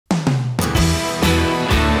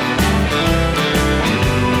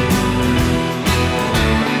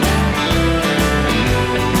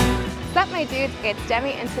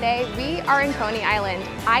Demi, and today we are in Coney Island.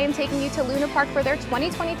 I am taking you to Luna Park for their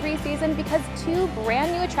 2023 season because two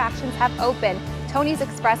brand new attractions have opened. Tony's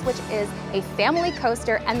Express, which is a family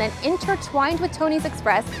coaster, and then intertwined with Tony's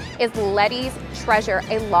Express is Leti's Treasure,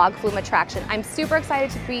 a log flume attraction. I'm super excited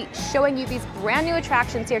to be showing you these brand new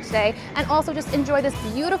attractions here today and also just enjoy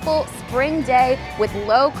this beautiful spring day with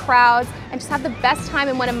low crowds and just have the best time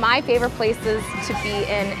in one of my favorite places to be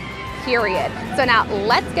in, period. So now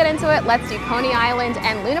let's get into it. Let's do Coney Island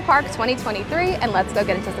and Luna Park 2023, and let's go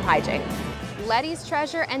get into some hijinks. Leti's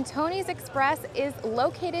Treasure and Tony's Express is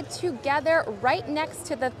located together right next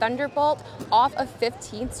to the Thunderbolt off of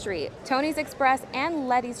 15th Street. Tony's Express and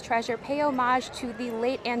Leti's Treasure pay homage to the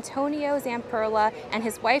late Antonio Zamperla and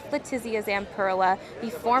his wife Letizia Zamperla, the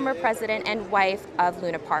former president and wife of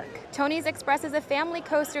Luna Park. Tony's Express is a family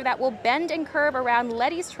coaster that will bend and curve around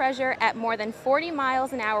Leti's Treasure at more than 40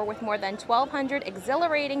 miles an hour with more than 1,200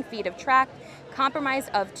 exhilarating feet of track, comprised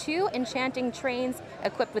of 2 enchanting trains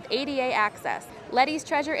equipped with ADA access. Leti's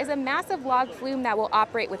Treasure is a massive log flume that will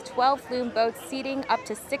operate with 12 flume boats seating up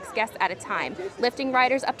to 6 guests at a time, lifting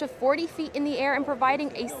riders up to 40 feet in the air and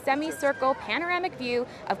providing a semicircle panoramic view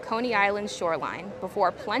of Coney Island's shoreline,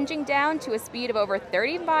 before plunging down to a speed of over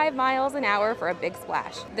 35 miles an hour for a big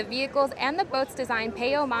splash. The vehicles and the boats design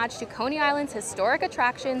pay homage to Coney Island's historic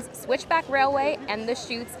attractions, Switchback Railway and the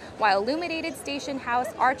Chutes, while illuminated station house,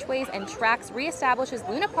 archways, and tracks reestablishes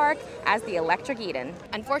Luna Park as the Electric Eden.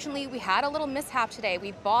 Unfortunately, we had a little mishap today.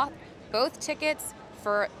 We bought both tickets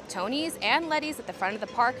for Tony's and Leti's at the front of the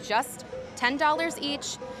park, just $10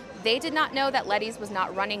 each. They did not know that Leti's was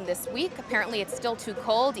not running this week. Apparently it's still too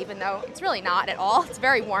cold, even though it's really not at all. It's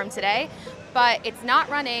very warm today, but it's not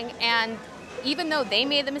running, and even though they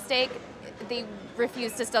made the mistake, they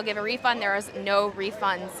refused to still give a refund. There is no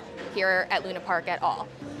refunds here at Luna Park at all.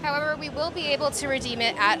 However, we will be able to redeem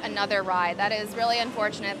it at another ride. That is really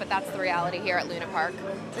unfortunate, but that's the reality here at Luna Park.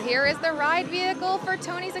 So here is the ride vehicle for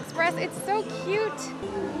Tony's Express. It's so cute.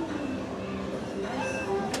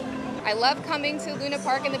 I love coming to Luna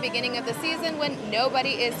Park in the beginning of the season when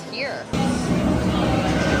nobody is here. Here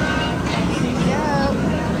we go.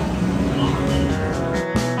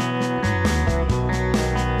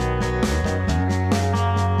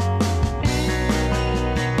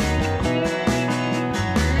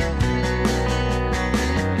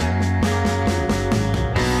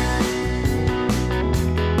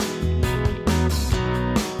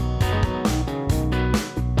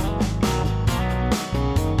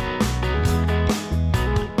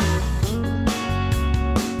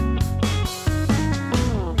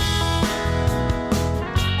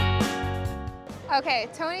 Okay,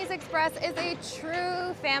 Tony's Express is a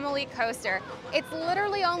true family coaster. It's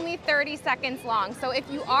literally only 30 seconds long. So if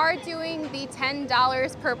you are doing the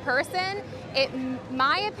 $10 per person, in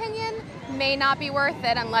my opinion, may not be worth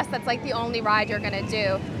it unless that's like the only ride you're gonna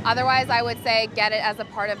do. Otherwise, I would say get it as a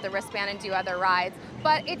part of the wristband and do other rides.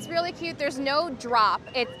 But it's really cute. There's no drop.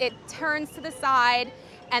 It turns to the side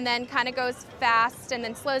and then kind of goes fast and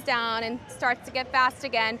then slows down and starts to get fast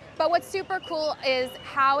again. But what's super cool is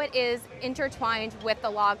how it is intertwined with the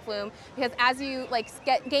log flume, because as you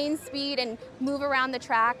gain speed and move around the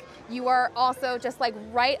track, you are also just like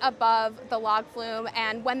right above the log flume,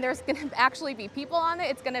 and when there's gonna actually be people on it,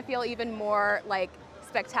 it's gonna feel even more like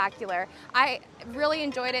spectacular. I really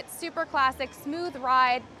enjoyed it. Super classic, smooth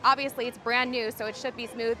ride. Obviously it's brand new, so it should be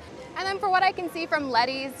smooth. And then for what I can see from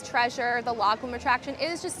Leti's Treasure, the log flume attraction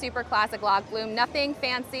is just super classic log flume, nothing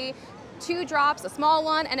fancy. 2 drops, a small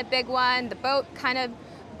one and a big one. The boat kind of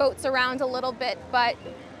boats around a little bit, but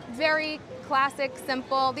very classic,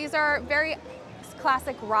 simple. These are very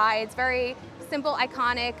classic rides, very simple,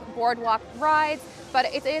 iconic boardwalk rides, but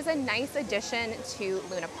it is a nice addition to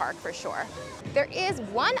Luna Park for sure. There is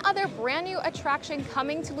one other brand new attraction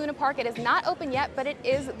coming to Luna Park. It is not open yet, but it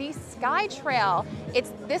is the Sky Trail.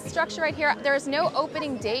 It's this structure right here. There is no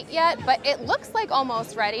opening date yet, but it looks like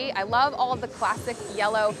almost ready. I love all of the classic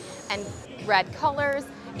yellow and red colors.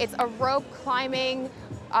 It's a rope climbing,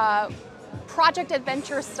 project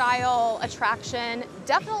adventure style attraction.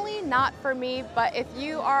 Definitely not for me, but if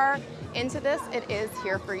you are into this, it is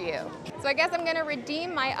here for you. So I guess I'm gonna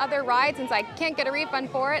redeem my other ride since I can't get a refund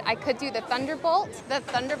for it. I could do the Thunderbolt. The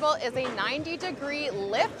Thunderbolt is a 90-degree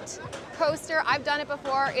lift coaster. I've done it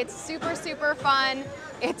before. It's super, super fun.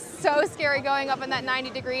 It's so scary going up in that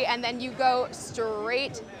 90-degree, and then you go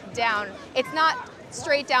straight down. It's not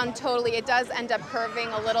straight down totally. It does end up curving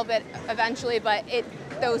a little bit eventually, but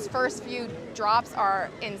those first few drops are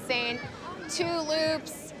insane. 2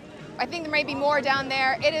 loops, I think there may be more down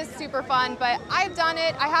there. It is super fun, but I've done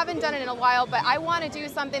it. I haven't done it in a while, but I want to do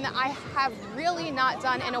something that I have really not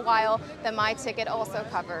done in a while that my ticket also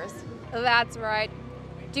covers. That's right.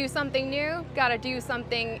 Do something new, gotta do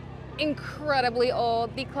something incredibly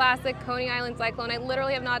old. The classic Coney Island Cyclone. I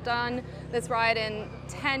literally have not done this ride in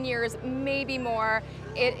 10 years, maybe more.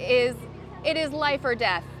 It is life or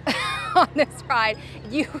death on this ride.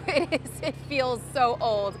 It feels so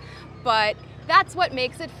old, but that's what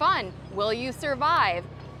makes it fun. Will you survive?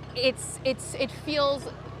 You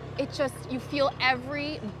feel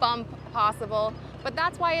every bump possible, but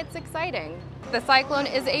that's why it's exciting. The Cyclone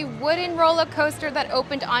is a wooden roller coaster that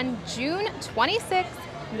opened on June 26,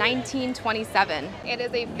 1927. It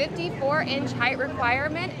is a 54-inch height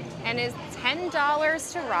requirement and is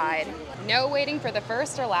 $10 to ride. No waiting for the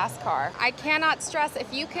first or last car. I cannot stress,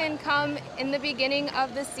 if you can come in the beginning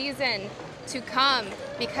of the season, to come,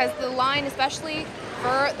 because the line, especially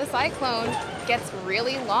for the Cyclone, gets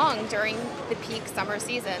really long during the peak summer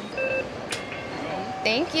season.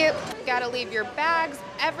 Thank you. Gotta leave your bags.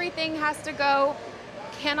 Everything has to go.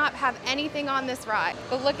 Cannot have anything on this ride.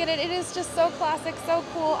 But look at it. It is just so classic, so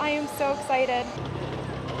cool. I am so excited.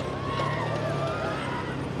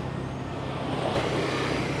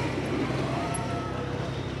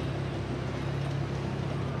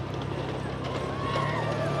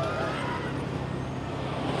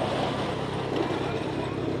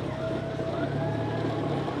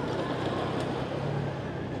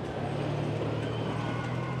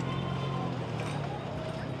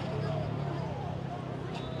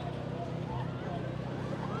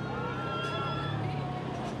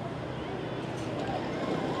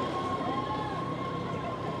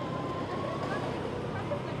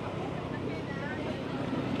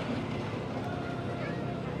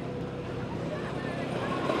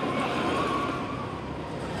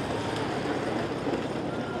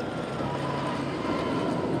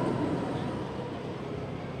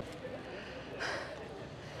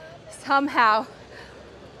 Somehow,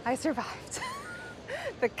 I survived.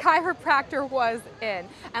 The chiropractor was in,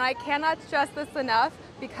 and I cannot stress this enough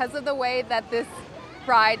because of the way that this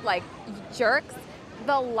ride like jerks.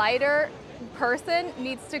 The lighter person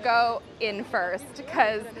needs to go in first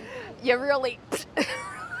because you really,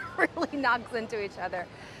 really knocks into each other.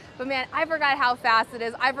 But man, I forgot how fast it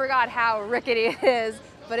is. I forgot how rickety it is,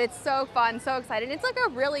 but it's so fun, so exciting. It's like a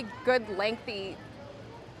really good lengthy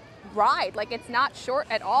ride. Like, it's not short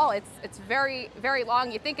at all. It's very, very long.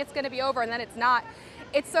 You think it's going to be over and then it's not.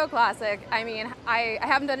 It's so classic. I mean, I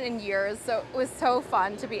haven't done it in years, so it was so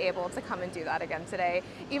fun to be able to come and do that again today.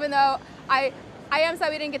 Even though I am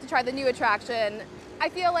sad we didn't get to try the new attraction, I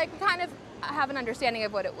feel like we kind of have an understanding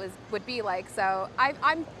of what it would be like, so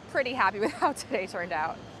I'm pretty happy with how today turned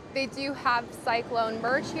out. They do have Cyclone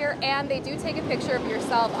merch here, and they do take a picture of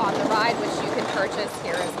yourself on the ride, which you can purchase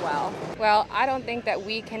here as well. Well, I don't think that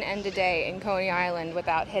we can end a day in Coney Island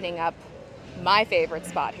without hitting up my favorite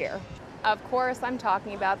spot here. Of course, I'm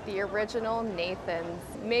talking about the original Nathan's.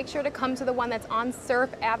 Make sure to come to the one that's on Surf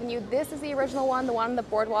Avenue. This is the original one, the one on the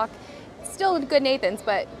boardwalk. Still good Nathan's,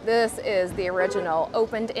 but this is the original.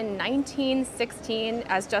 Opened in 1916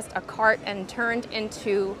 as just a cart and turned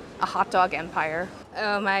into a hot dog empire.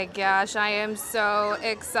 Oh my gosh, I am so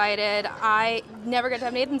excited. I never get to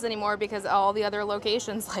have Nathan's anymore because all the other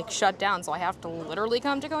locations like shut down, so I have to literally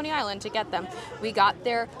come to Coney Island to get them. We got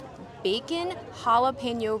their bacon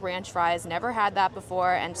jalapeno ranch fries, never had that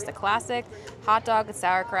before, and just a classic hot dog with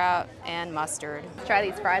sauerkraut and mustard. Try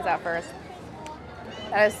these fries out first.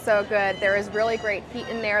 That is so good. There is really great heat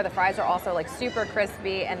in there. The fries are also like super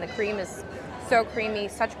crispy, and the cream is so creamy,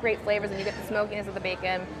 such great flavors, and you get the smokiness of the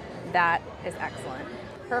bacon. That is excellent.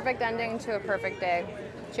 Perfect ending to a perfect day.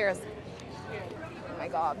 Cheers. Oh my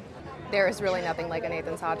God. There is really nothing like a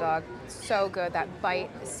Nathan's hot dog. So good. That bite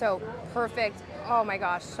is so perfect. Oh my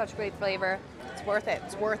gosh, such great flavor. It's worth it.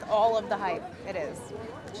 It's worth all of the hype. It is.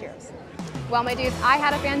 Cheers. Well, my dudes, I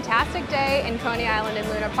had a fantastic day in Coney Island and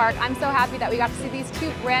Luna Park. I'm so happy that we got to see these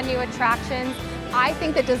two brand new attractions. I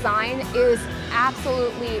think the design is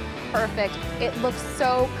absolutely perfect. It looks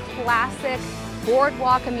so classic.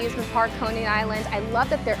 Boardwalk amusement park, Coney Island. I love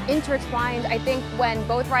that they're intertwined. I think when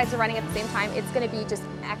both rides are running at the same time, it's going to be just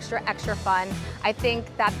extra, extra fun. I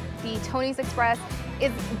think that the Tony's Express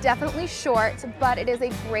is definitely short, but it is a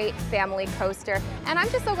great family coaster. And I'm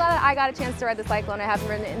just so glad that I got a chance to ride the Cyclone. I haven't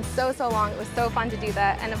ridden it in so long. It was so fun to do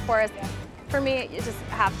that. And of course, for me, you just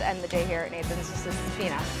have to end the day here at Nathan's. Just, you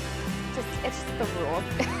know, it's just the rules,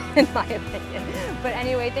 in my opinion. But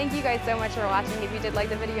anyway, thank you guys so much for watching. If you did like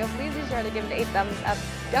the video, please be sure to give it a thumbs up.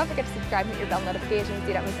 Don't forget to subscribe and hit your bell notification so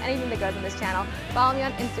you don't miss anything that goes on this channel. Follow me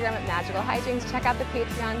on Instagram at Magical Hijinx. Check out the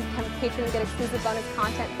Patreon. Become a patron to get exclusive bonus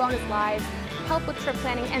content, bonus lives, help with trip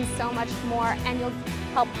planning, and so much more. And you'll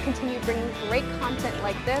help continue bringing great content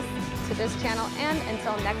like this to this channel. And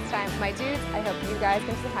until next time, my dudes, I hope you guys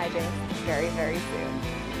can see Hijinx very, very soon.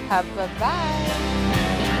 Bye-bye.